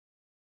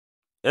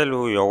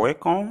Hello, you're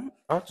welcome.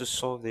 How to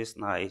solve this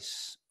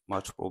nice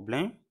math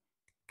problem?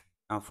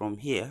 And from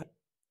here,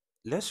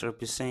 let's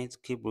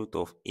represent cube root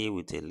of a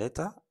with a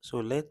letter. So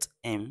let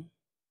m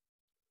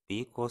be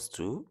equals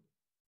to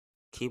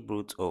cube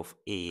root of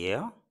a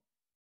here.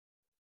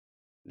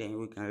 Then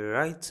we can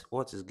write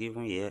what is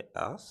given here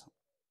as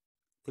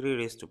 3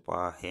 raised to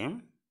power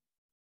m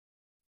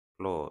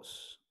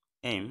plus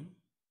m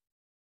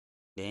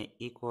then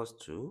equals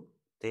to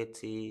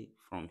 30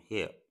 from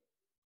here.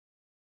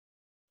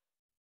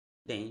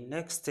 Then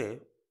next step,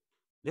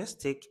 let's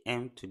take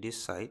m to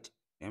this side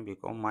and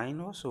become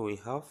minus. So we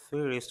have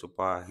 3 raised to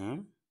power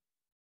m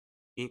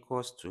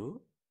equals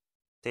to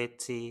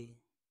 30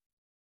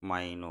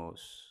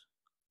 minus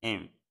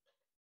m,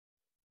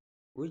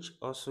 which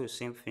also is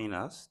same thing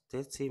as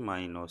 30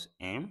 minus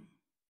m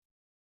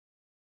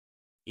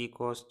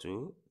equals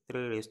to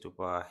 3 raised to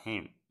power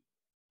m.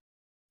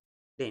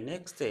 The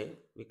next step,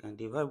 we can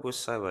divide both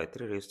sides by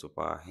 3 raised to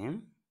power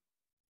m.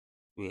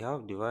 We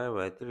have divided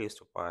by 3 raised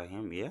to power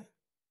m here.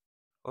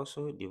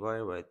 Also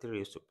divided by 3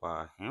 raised to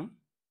power m.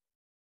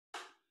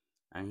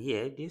 And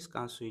here, this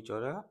cancel each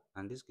other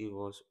and this gives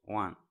us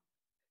 1.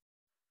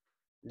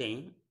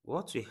 Then,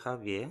 what we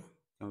have here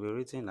can be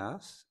written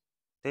as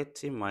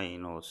 30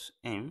 minus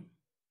m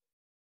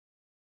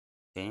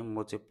then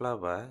multiply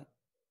by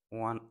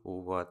 1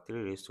 over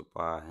 3 raised to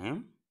power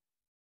m,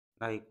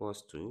 that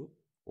equals to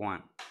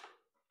 1.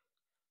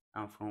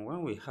 And from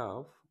when we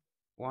have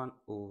 1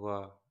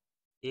 over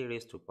a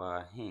raised to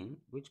power n,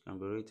 which can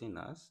be written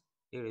as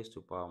a raised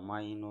to power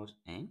minus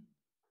n,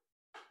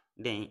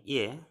 then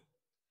here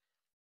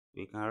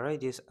we can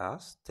write this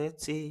as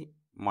 30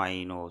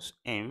 minus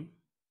m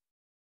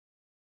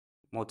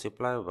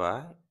multiplied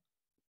by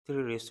 3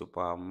 raised to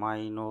power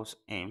minus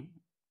m,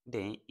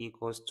 then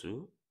equals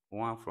to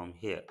 1 from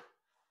here.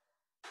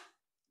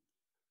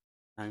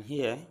 And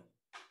here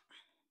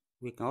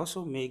we can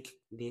also make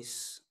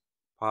this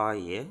power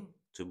here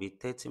to be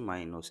 30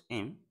 minus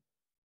m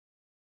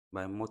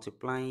by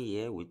multiplying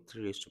here with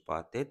 3 raised to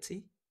power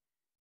 30.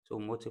 So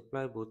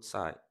multiply both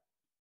sides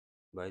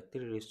by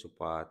 3 raised to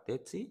power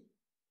 30.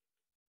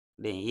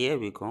 Then here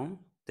become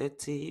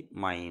 30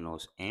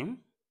 minus m.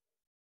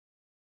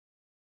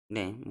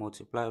 Then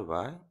multiply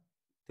by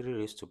 3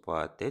 raised to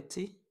power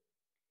 30.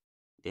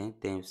 Then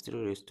times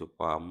 3 raised to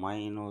power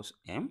minus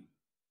m.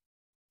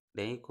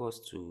 Then equals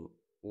to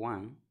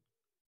 1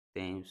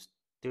 times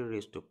 3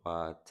 raised to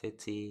power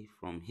 30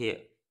 from here.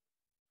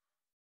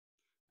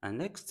 And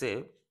next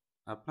step,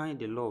 applying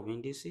the law of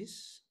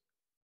indices,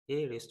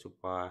 a raised to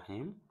power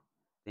m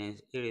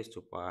times a raised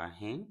to power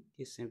n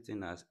is same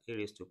thing as a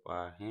raised to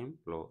power n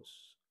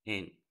plus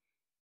n.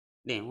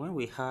 Then when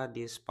we add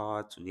this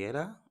power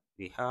together,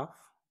 we have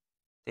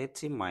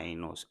 30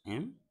 minus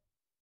m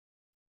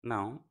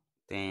now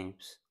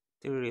times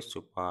 3 raised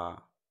to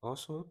power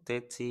also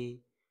 30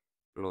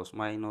 plus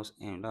minus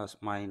m, that's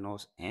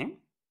minus m,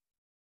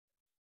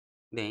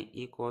 then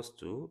equals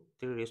to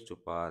 3 raised to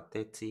power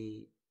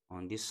 30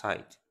 on this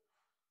side.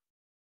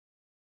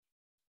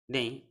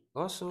 Then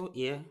also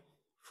here,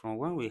 from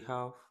when we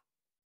have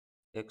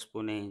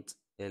exponent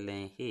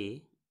ln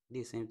a,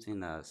 the same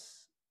thing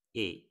as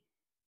a,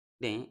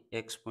 then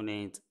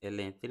exponent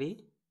ln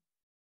 3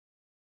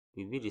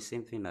 will be the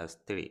same thing as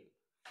 3.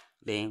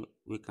 Then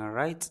we can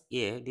write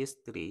here this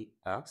 3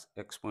 as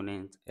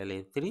exponent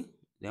ln 3.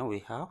 Then we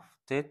have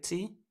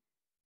 30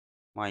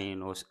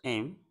 minus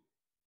m,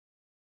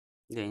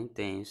 then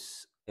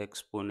times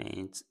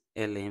exponent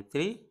ln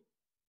 3,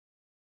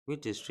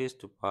 which is raised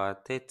to power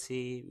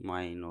 30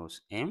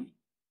 minus m,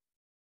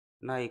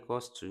 now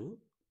equals to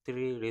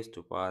 3 raised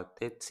to power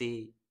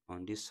 30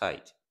 on this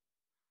side.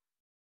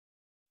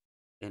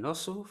 And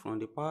also from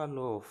the power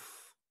law of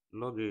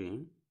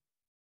logarithm,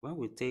 when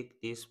we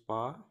take this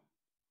power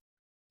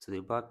to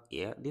the back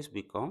here, this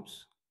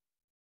becomes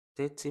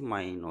 30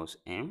 minus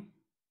m,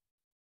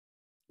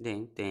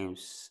 then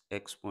times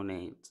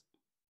exponent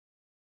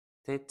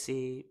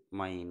 30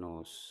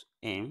 minus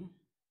m,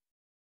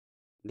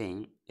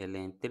 then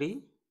ln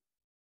 3,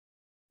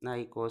 now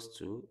equals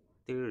to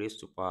 3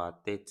 raised to power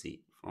 30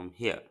 from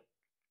here.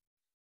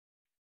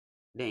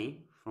 Then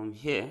from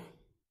here,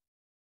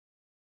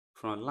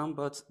 from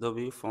Lambert's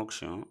W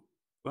function,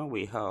 when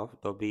we have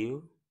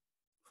W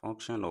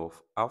function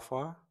of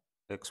alpha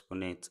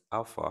exponent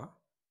alpha,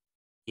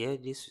 here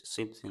this is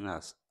same thing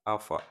as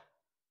alpha.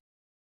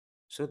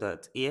 So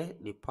that here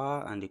the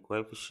power and the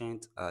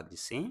coefficient are the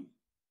same.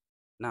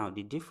 Now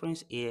the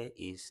difference here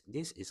is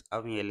this is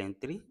having ln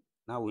 3.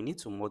 Now we need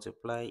to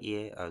multiply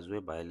here as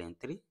well by ln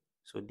 3.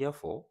 So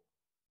therefore,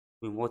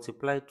 we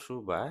multiply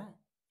through by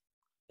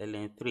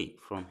ln 3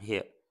 from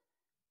here.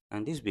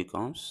 And this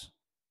becomes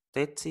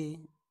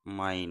 30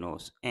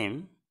 minus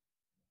m,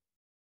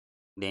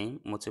 then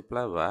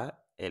multiply by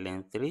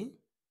ln 3,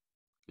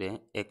 then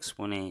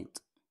exponent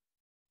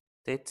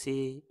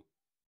 30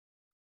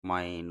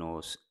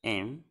 minus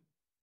m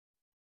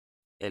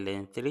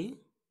ln 3,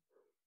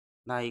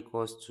 now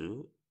equals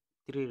to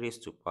 3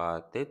 raised to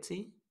power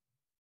 30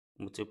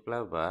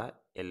 multiplied by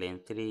ln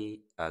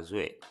 3 as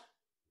well.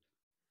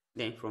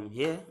 Then from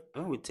here,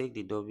 when we take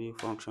the w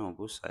function on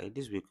both sides,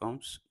 this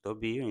becomes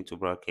w into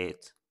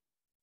bracket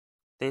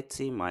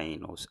 30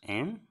 minus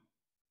m,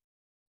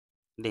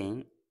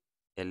 then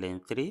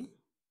ln 3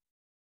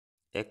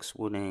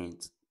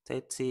 exponent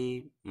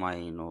 30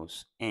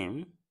 minus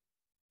m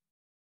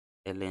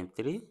ln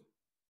 3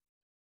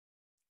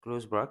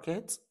 close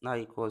bracket now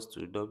equals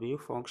to w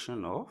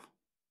function of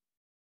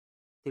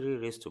 3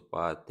 raised to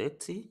power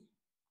 30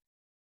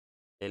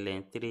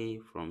 ln 3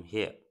 from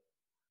here.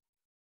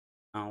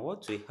 And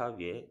what we have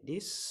here,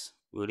 this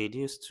will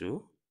reduce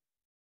to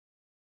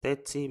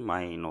 30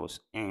 minus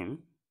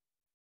m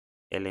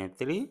ln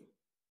 3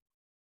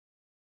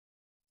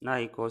 now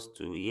equals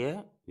to,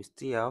 here we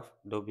still have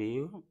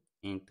w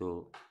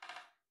into,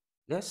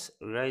 let's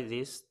write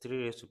this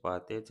 3 raised to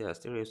power 30 as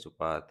 3 raised to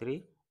power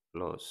 3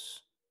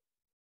 plus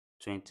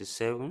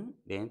 27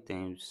 then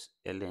times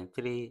ln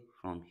 3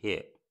 from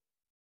here.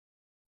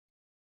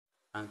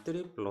 And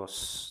 3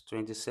 plus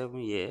 27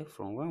 here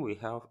from when we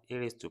have a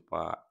raised to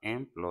power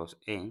m plus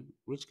n,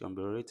 which can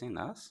be written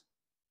as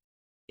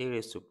a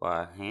raised to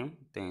power m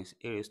times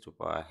a raised to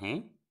power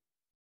n.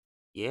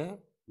 Here,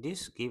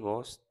 this gives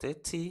us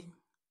 30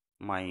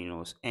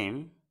 minus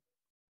m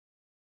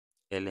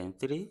ln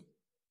 3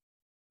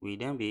 will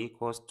then be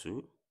equals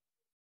to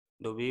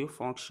w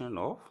function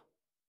of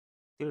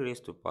 3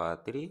 raised to power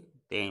 3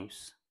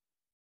 times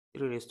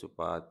 3 raised to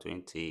power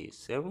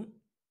 27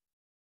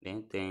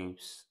 then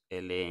times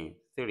ln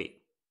 3.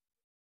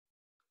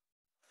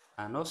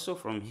 And also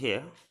from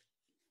here,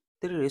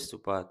 3 raised to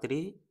power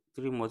 3,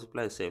 3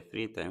 multiplied itself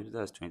 3 times,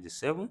 that's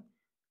 27.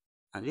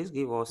 And this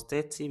gives us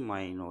 30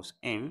 minus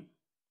m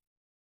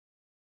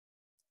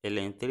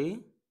ln 3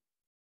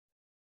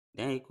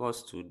 then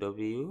equals to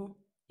w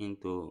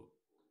into,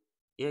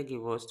 here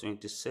give us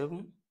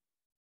 27,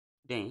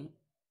 then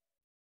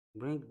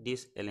bring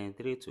this ln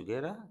 3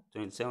 together,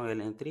 27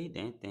 ln 3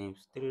 then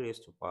times 3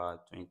 raised to power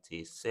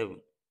 27.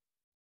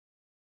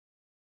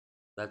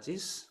 That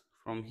is,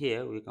 from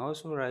here we can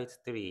also write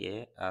 3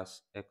 here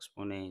as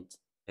exponent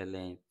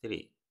ln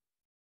 3.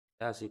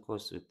 That's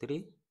equals to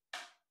 3,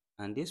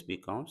 and this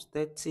becomes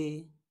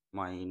 30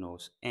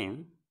 minus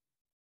m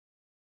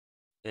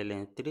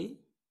ln 3.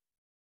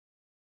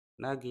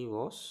 Now give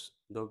us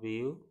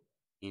w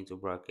into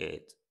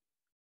bracket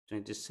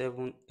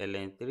 27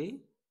 ln 3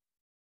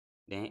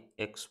 then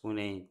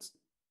exponent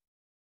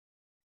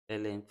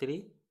ln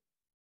 3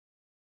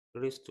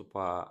 raised to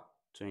power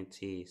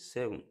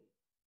 27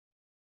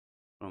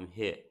 from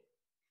here.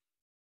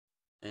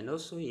 And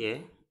also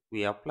here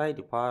we apply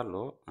the power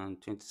law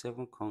and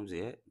 27 comes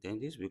here, then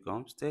this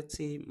becomes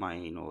 30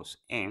 minus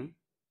m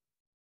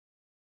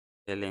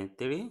ln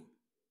 3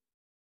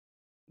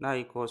 now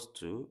equals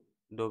to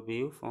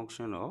w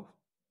function of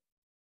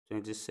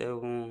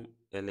 27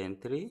 ln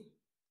 3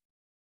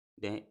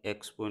 then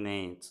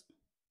exponent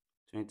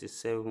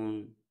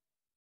 27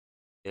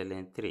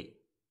 ln 3.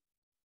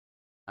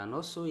 And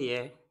also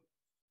here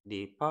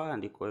the power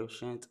and the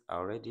coefficient are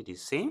already the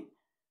same,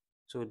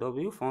 so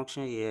w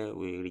function here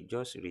will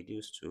just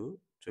reduce to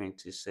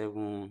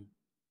 27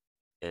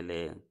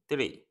 ln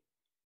 3,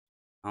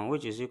 and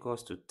which is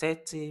equals to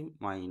 30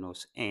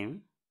 minus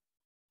m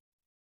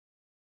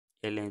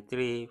ln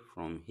 3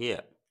 from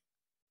here.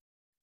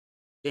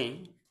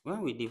 Then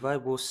when we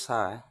divide both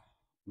sides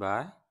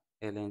by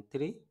ln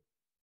 3,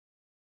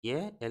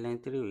 here ln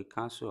 3 will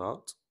cancel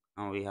out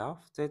and we have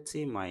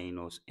 30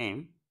 minus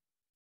m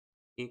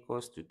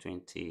equals to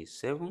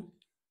 27.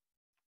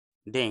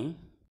 Then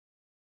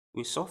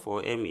we solve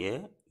for m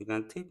here, we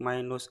can take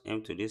minus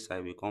m to this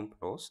side become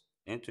plus,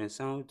 then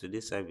 27 to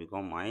this side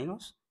become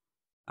minus,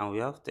 and we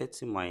have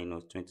 30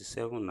 minus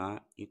 27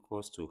 now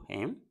equals to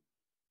m,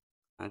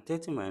 and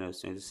 30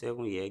 minus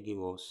 27 here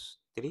give us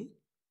 3,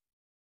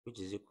 which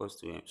is equals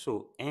to m.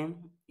 So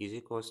m is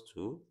equals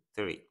to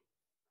 3.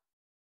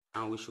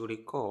 And we should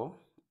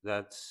recall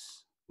that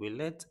we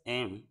let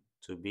m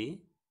to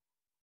be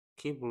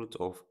cube root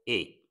of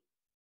a.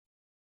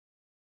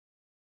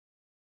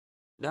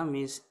 That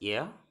means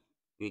here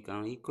we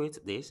can equate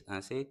this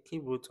and say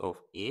cube root of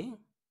a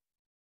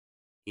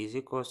is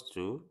equals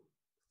to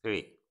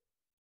 3.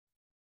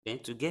 Then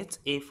to get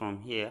a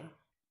from here,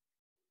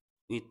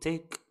 we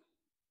take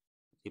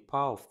the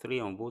power of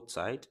 3 on both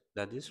sides,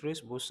 that is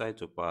raise both sides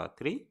to power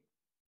 3.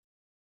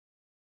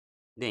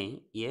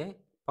 Then here,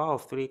 power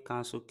of 3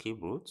 cancel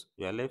cube root,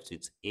 we are left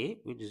with a,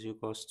 which is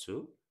equals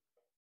to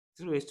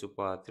 3 raised to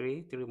power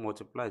 3, 3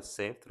 multiplied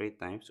itself 3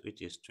 times,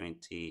 which is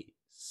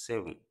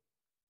 27.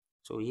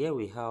 So here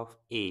we have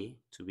a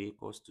to be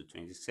equals to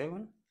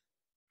 27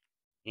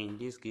 in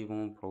this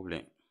given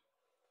problem.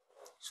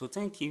 So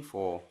thank you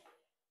for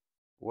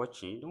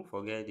watching. Don't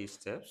forget these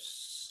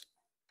steps.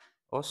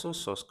 Also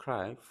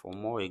subscribe for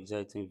more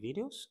exciting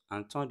videos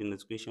and turn the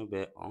notification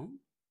bell on.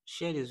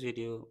 Share this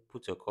video,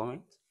 put your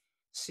comment.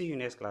 See you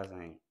next class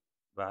and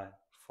bye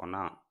for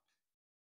now.